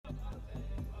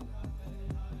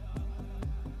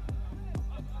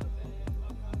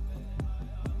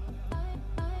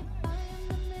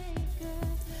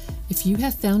If you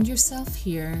have found yourself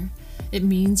here, it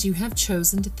means you have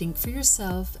chosen to think for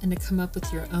yourself and to come up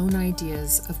with your own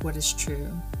ideas of what is true.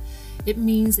 It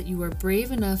means that you are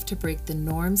brave enough to break the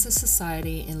norms of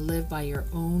society and live by your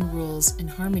own rules in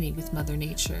harmony with Mother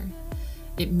Nature.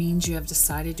 It means you have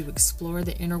decided to explore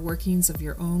the inner workings of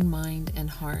your own mind and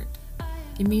heart.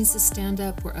 It means to stand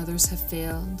up where others have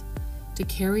failed. To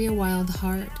carry a wild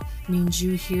heart means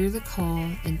you hear the call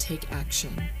and take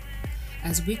action.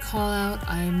 As we call out,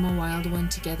 I am a wild one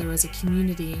together as a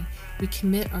community, we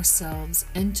commit ourselves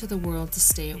into the world to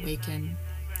stay awakened.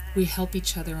 We help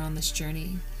each other on this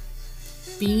journey.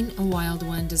 Being a wild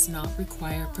one does not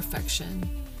require perfection,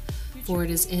 for it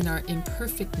is in our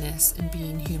imperfectness and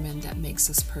being human that makes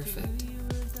us perfect.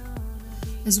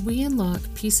 As we unlock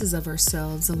pieces of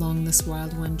ourselves along this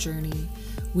wild one journey,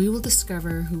 we will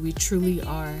discover who we truly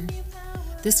are.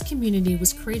 This community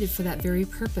was created for that very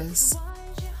purpose.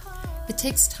 It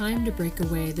takes time to break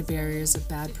away the barriers of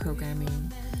bad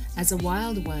programming. As a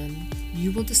wild one,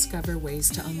 you will discover ways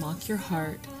to unlock your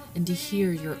heart and to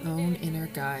hear your own inner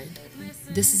guide.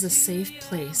 This is a safe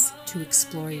place to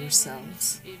explore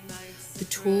yourselves. The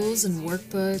tools and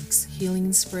workbooks,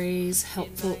 healing sprays,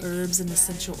 helpful herbs and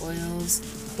essential oils,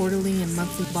 quarterly and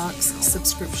monthly box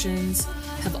subscriptions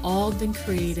have all been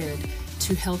created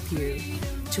to help you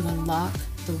to unlock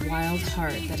the wild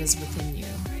heart that is within you.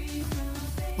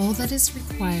 All that is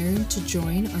required to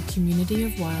join our community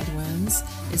of wild ones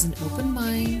is an open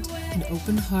mind, an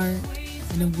open heart,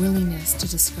 and a willingness to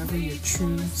discover your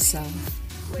true self.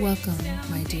 Welcome,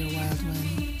 my dear wild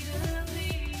one.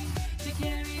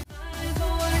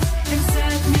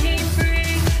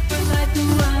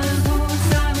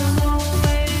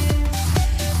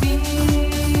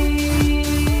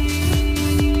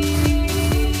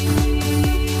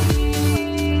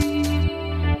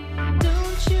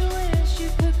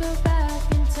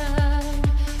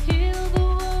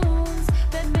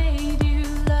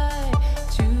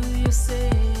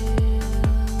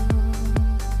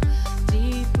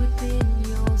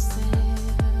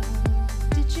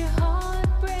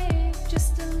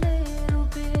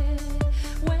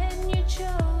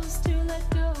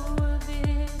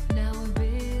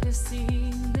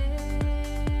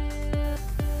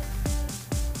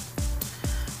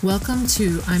 Welcome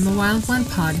to I'm a Wild One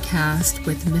podcast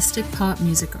with mystic pop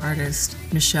music artist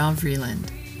Michelle Vreeland.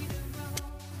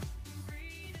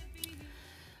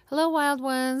 Hello, Wild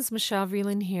Ones. Michelle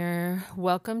Vreeland here.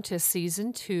 Welcome to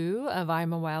season 2 of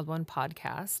I'm a Wild One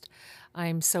podcast.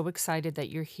 I'm so excited that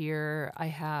you're here. I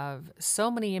have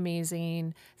so many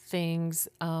amazing things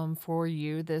for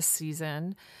you this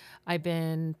season. I've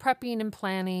been prepping and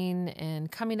planning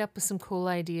and coming up with some cool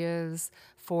ideas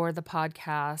for the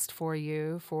podcast for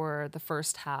you for the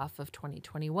first half of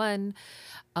 2021.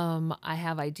 I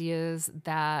have ideas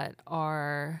that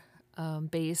are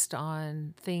based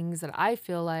on things that I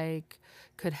feel like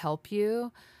could help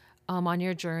you on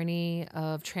your journey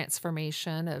of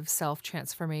transformation, of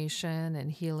self-transformation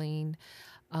and healing.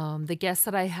 The guests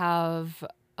that I have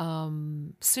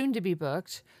soon to be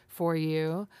booked for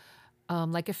you,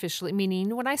 like officially,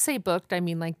 meaning when I say booked, I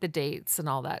mean like the dates and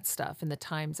all that stuff and the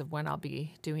times of when I'll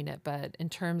be doing it. But in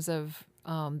terms of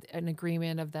an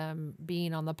agreement of them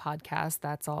being on the podcast,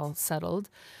 that's all settled.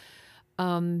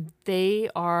 They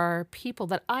are people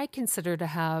that I consider to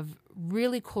have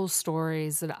really cool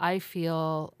stories that I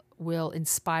feel will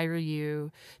inspire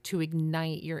you to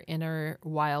ignite your inner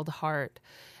wild heart.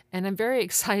 And I'm very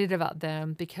excited about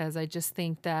them because I just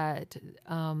think that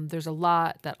there's a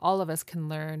lot that all of us can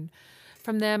learn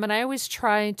from them. And I always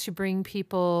try to bring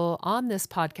people on this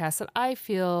podcast that I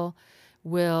feel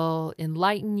will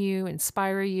enlighten you,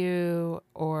 inspire you,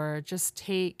 or just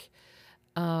take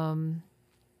you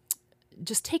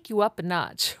up a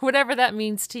notch, whatever that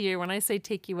means to you. When I say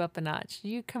take you up a notch,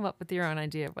 you come up with your own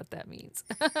idea of what that means.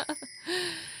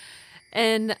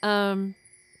 And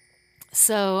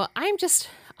so I'm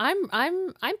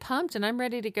pumped and I'm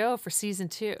ready to go for season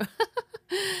 2.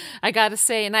 I gotta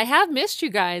say, and I have missed you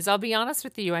guys. I'll be honest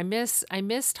with you. I miss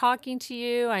talking to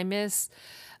you. I miss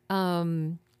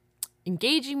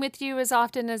engaging with you as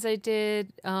often as I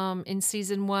did in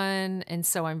season 1. And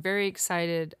so I'm very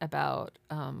excited about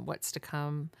what's to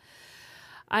come.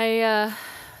 Let's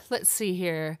see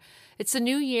here. It's a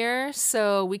new year,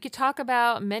 so we could talk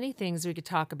about many things. We could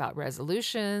talk about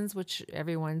resolutions, which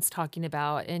everyone's talking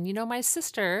about. And, you know, my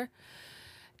sister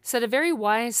said a very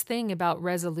wise thing about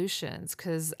resolutions,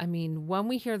 because, I mean, when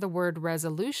we hear the word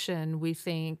resolution, we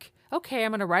think, okay,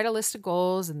 I'm going to write a list of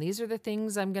goals, and these are the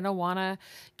things I'm going to want to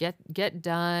get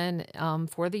done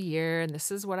for the year, and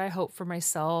this is what I hope for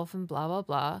myself, and blah, blah,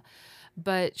 blah.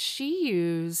 but she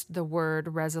used the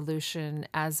word resolution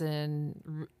as in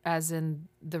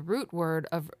the root word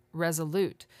of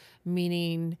resolute,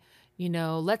 meaning,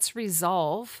 let's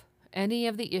resolve any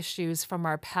of the issues from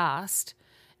our past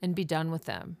and be done with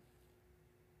them.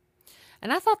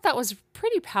 And I thought that was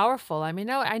pretty powerful. I mean,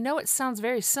 I know it sounds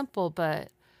very simple, but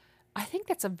I think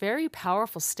that's a very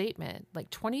powerful statement. Like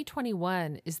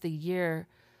 2021 is the year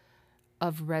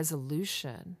of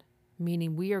resolution,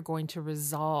 meaning we are going to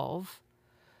resolve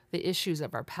the issues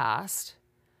of our past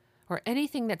or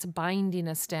anything that's binding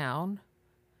us down,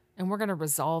 and we're going to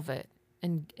resolve it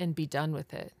and be done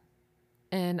with it.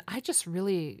 And I just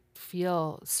really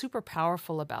feel super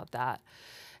powerful about that.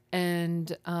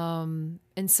 And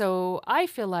so I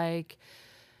feel like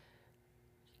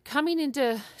coming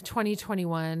into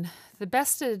 2021, the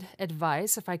best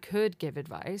advice, if I could give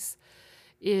advice,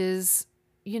 is,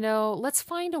 let's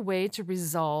find a way to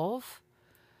resolve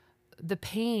the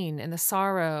pain and the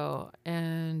sorrow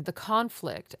and the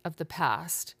conflict of the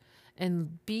past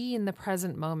and be in the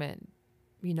present moment,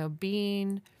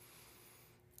 being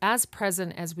as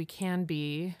present as we can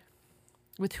be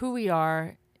with who we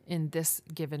are in this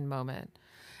given moment.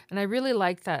 And I really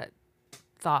like that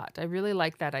thought. I really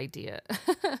like that idea.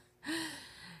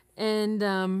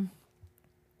 And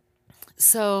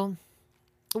so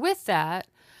with that,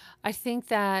 I think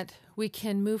that we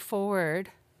can move forward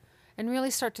and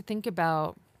really start to think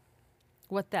about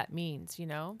what that means,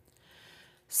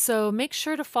 So make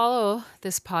sure to follow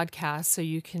this podcast so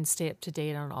you can stay up to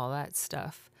date on all that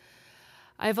stuff.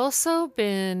 I've also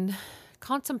been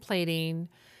contemplating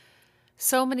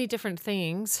so many different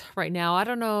things right now. I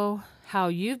don't know how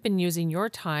you've been using your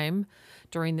time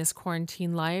during this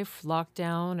quarantine life,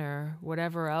 lockdown, or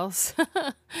whatever else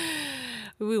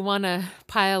we want to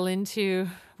pile into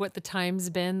what the time's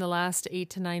been the last 8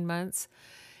 to 9 months.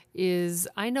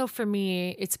 I know for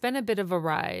me, it's been a bit of a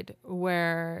ride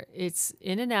where it's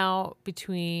in and out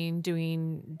between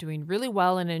doing really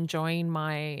well and enjoying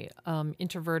my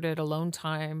introverted alone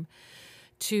time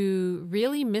to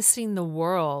really missing the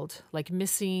world, like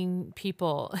missing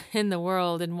people in the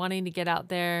world and wanting to get out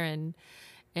there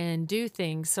and do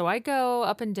things. So I go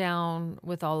up and down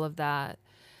with all of that.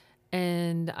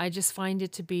 And I just find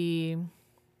it to be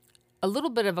a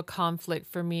little bit of a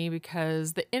conflict for me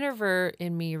because the introvert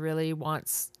in me really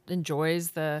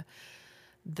enjoys the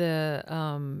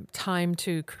time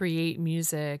to create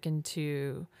music and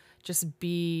to just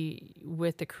be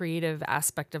with the creative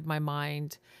aspect of my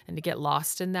mind and to get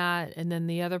lost in that. And then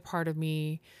the other part of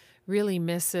me really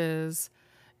misses,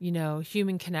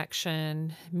 human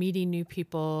connection, meeting new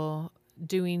people,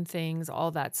 doing things,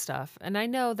 all that stuff. And I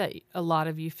know that a lot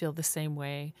of you feel the same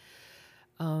way.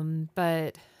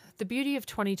 But the beauty of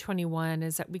 2021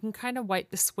 is that we can kind of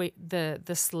wipe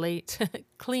the slate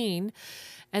clean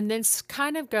and then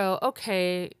kind of go,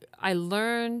 okay, I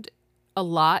learned a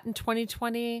lot in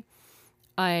 2020.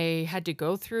 I had to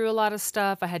go through a lot of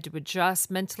stuff. I had to adjust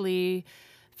mentally,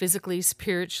 physically,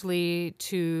 spiritually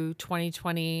to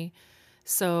 2020.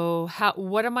 So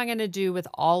what am I going to do with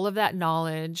all of that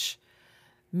knowledge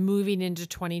moving into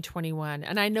 2021?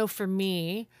 And I know for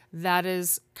me, that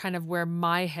is kind of where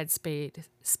my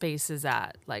headspace is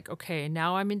at. Like, okay,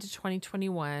 now I'm into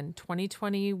 2021.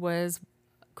 2020 was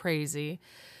crazy.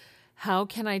 How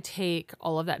can I take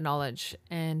all of that knowledge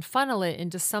and funnel it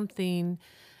into something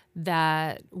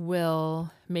that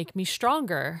will make me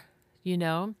stronger,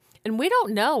 And we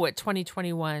don't know what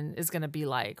 2021 is going to be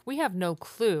like. We have no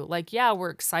clue. Like, yeah,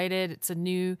 we're excited. It's a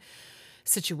new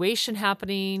situation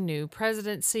happening, new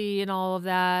presidency and all of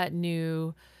that,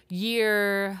 new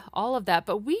year, all of that.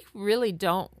 But we really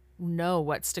don't know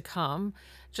what's to come.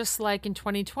 Just like in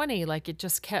 2020, like it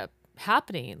just kept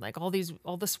happening, like all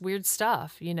this weird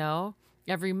stuff,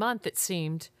 every month it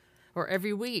seemed, or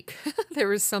every week there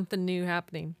was something new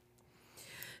happening.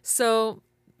 So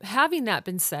having that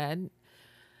been said,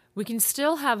 we can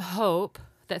still have hope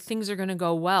that things are going to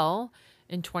go well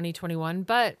in 2021,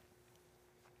 but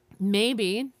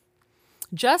maybe,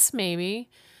 just maybe,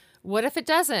 what if it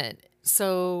doesn't?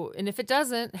 So, and if it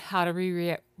doesn't, how do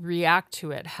we react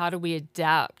to it? How do we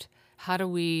adapt? How do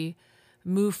we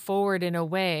move forward in a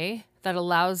way that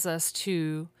allows us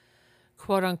to,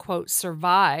 quote unquote,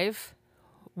 survive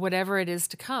whatever it is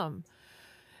to come?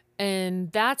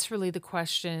 And that's really the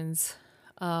questions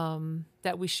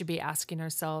that we should be asking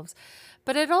ourselves.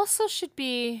 But it also should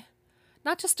be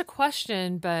not just a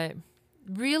question, but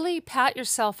really pat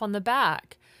yourself on the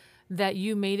back that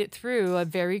you made it through a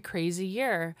very crazy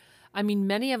year. I mean,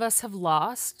 many of us have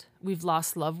lost. We've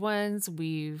lost loved ones.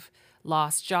 We've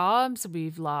lost jobs.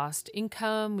 We've lost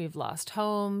income. We've lost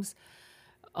homes.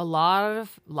 a lot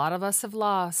of us have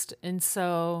lost. And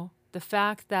so the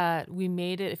fact that we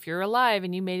made it, if you're alive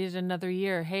and you made it another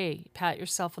year, hey, pat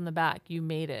yourself on the back. You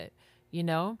made it, you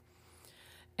know?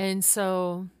 And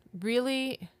so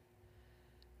really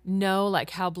know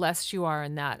like how blessed you are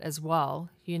in that as well,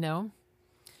 you know?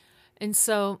 And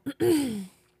so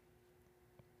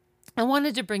I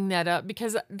wanted to bring that up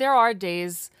because there are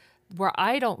days where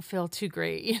I don't feel too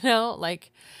great, you know,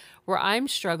 like where I'm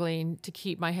struggling to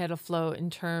keep my head afloat in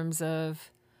terms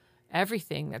of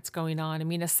everything that's going on. I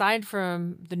mean, aside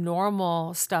from the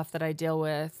normal stuff that I deal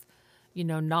with, you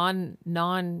know,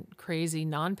 non crazy,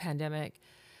 non-pandemic,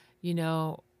 you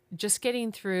know, just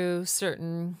getting through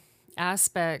certain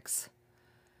aspects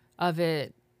of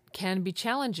it can be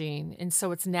challenging. And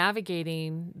so it's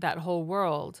navigating that whole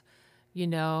world, you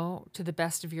know, to the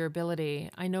best of your ability.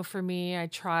 I know for me, I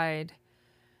tried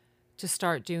to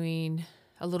start doing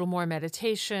a little more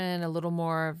meditation, a little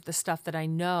more of the stuff that I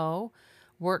know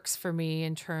works for me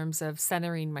in terms of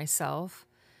centering myself.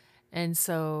 And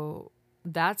so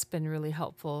that's been really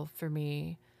helpful for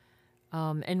me.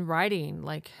 And writing,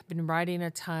 like I've been writing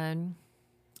a ton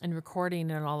and recording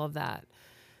and all of that,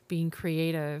 being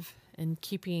creative and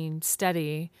keeping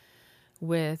steady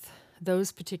with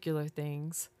those particular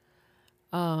things.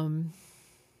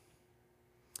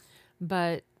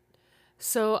 But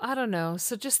so I don't know.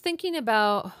 So just thinking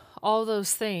about all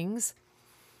those things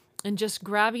and just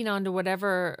grabbing onto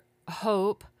whatever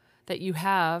hope that you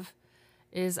have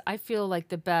is, I feel like,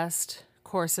 the best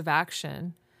course of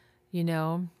action, you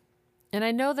know? And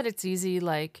I know that it's easy,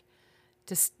 like,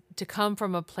 to come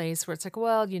from a place where it's like,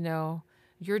 well, you know,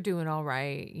 you're doing all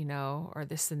right, you know, or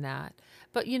this and that.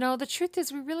 But, you know, the truth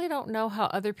is we really don't know how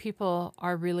other people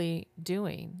are really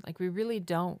doing. Like, we really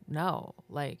don't know.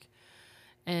 Like,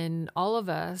 and all of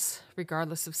us,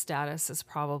 regardless of status, is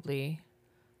probably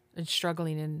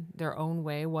struggling in their own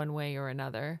way, one way or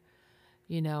another,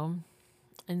 you know?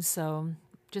 And so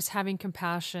just having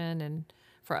compassion and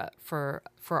for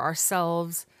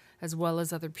ourselves as well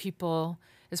as other people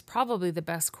is probably the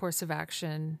best course of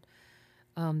action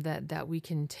that we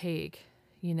can take,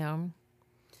 you know?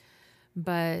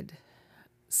 But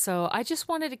so I just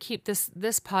wanted to keep this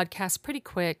podcast pretty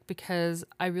quick because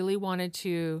I really wanted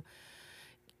to,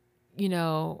 you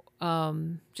know,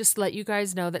 just let you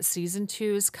guys know that season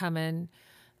 2 is coming.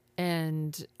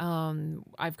 And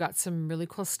I've got some really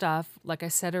cool stuff, like I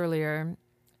said earlier.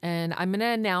 And I'm going to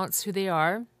announce who they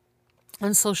are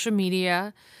on social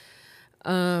media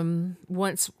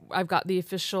once I've got the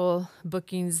official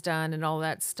bookings done and all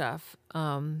that stuff,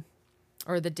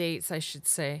 or the dates, I should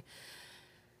say.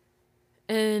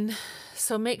 And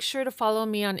so make sure to follow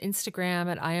me on Instagram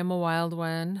at I Am a Wild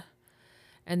One,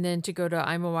 and then to go to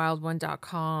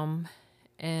imawildone.com,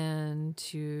 and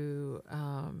to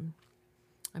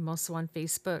I'm also on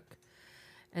Facebook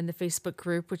and the Facebook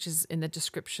group, which is in the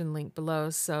description link below.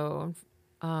 So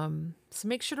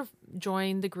make sure to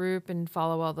join the group and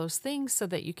follow all those things so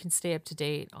that you can stay up to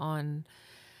date on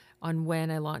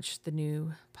when I launch the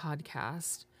new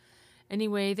podcast.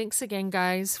 Anyway, thanks again,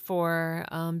 guys, for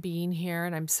being here.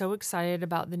 And I'm so excited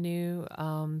about the new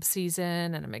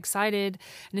season, and I'm excited.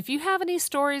 And if you have any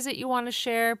stories that you want to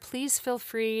share, please feel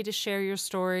free to share your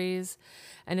stories.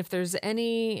 And if there's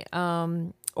any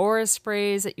aura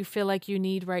sprays that you feel like you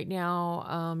need right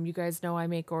now, you guys know I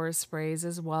make aura sprays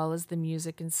as well as the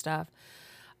music and stuff.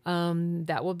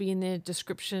 That will be in the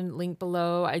description link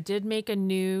below. I did make a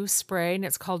new spray, and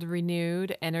it's called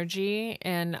Renewed Energy,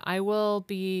 and I will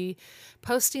be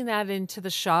posting that into the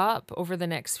shop over the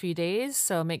next few days.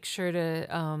 So make sure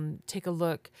to take a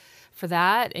look for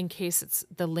that in case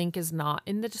the link is not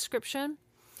in the description.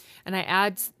 And I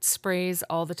add sprays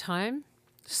all the time.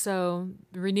 So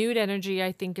Renewed Energy,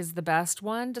 I think, is the best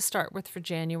one to start with for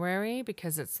January,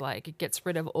 because it's like it gets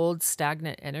rid of old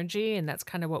stagnant energy, and that's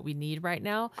kind of what we need right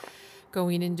now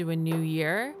going into a new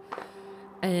year.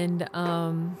 And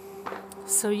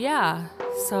so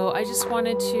I just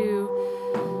wanted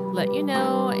to let you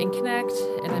know and connect,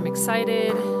 and I'm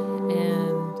excited,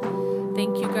 and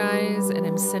thank you guys, and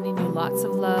I'm sending you lots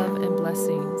of love and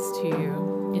blessings to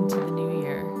you into the new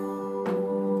year.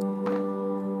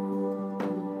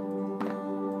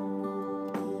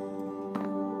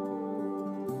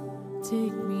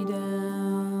 Take me down,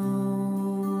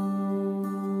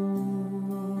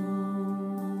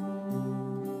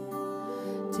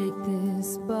 take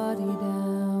this body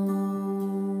down,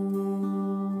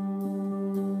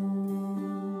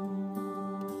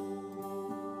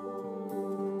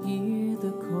 hear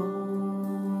the call,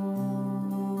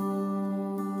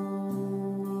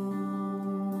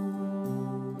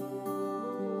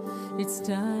 it's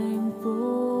time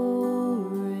for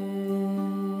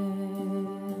rest.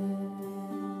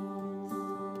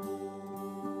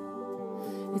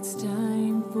 It's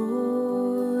time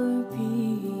for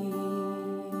peace.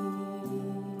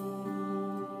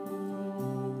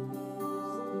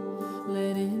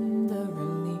 Let in the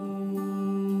relief.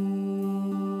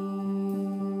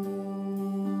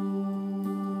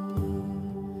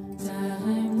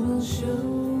 Time will show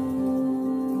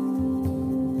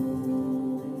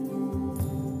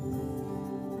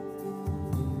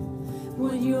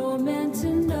what you're meant to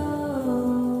know.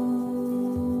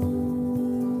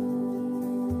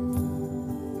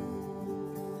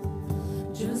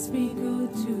 Just be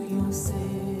good to yourself.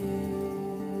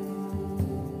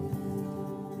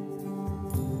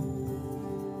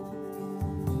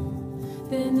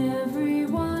 Then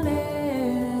everyone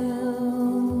else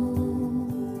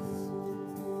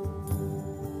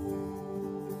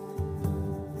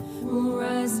will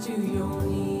rise to your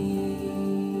knees.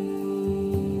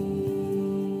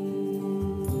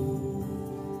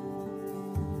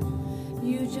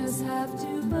 You just have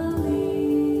to believe.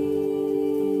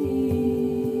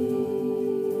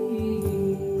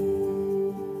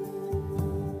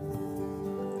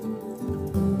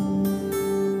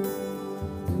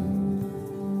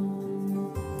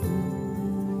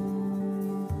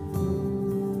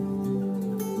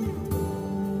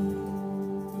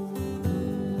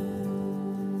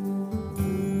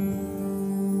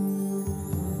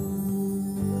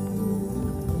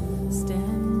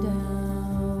 Stand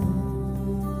down.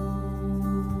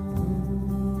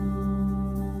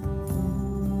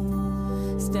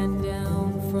 Stand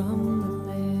down from the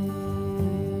land.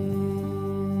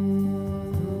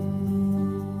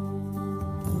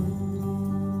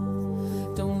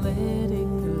 Don't let it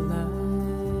collide.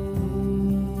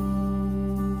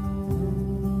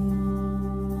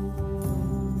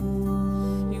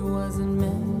 You wasn't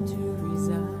meant to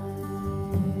reside.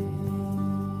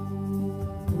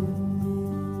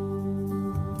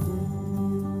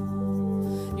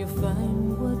 You'll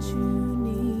find what you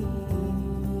need.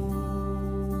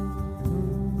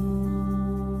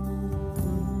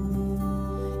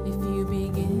 If you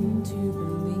begin to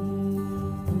believe.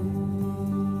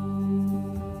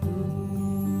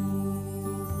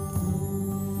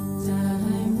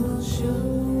 Time will show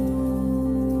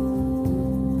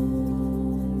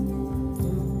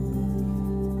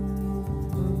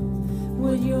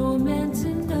what you're meant to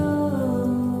know.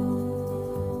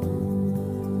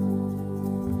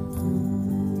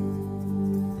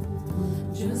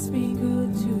 Just be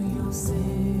good to yourself.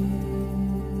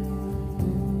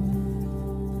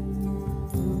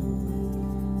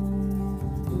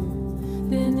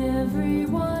 Then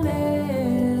everyone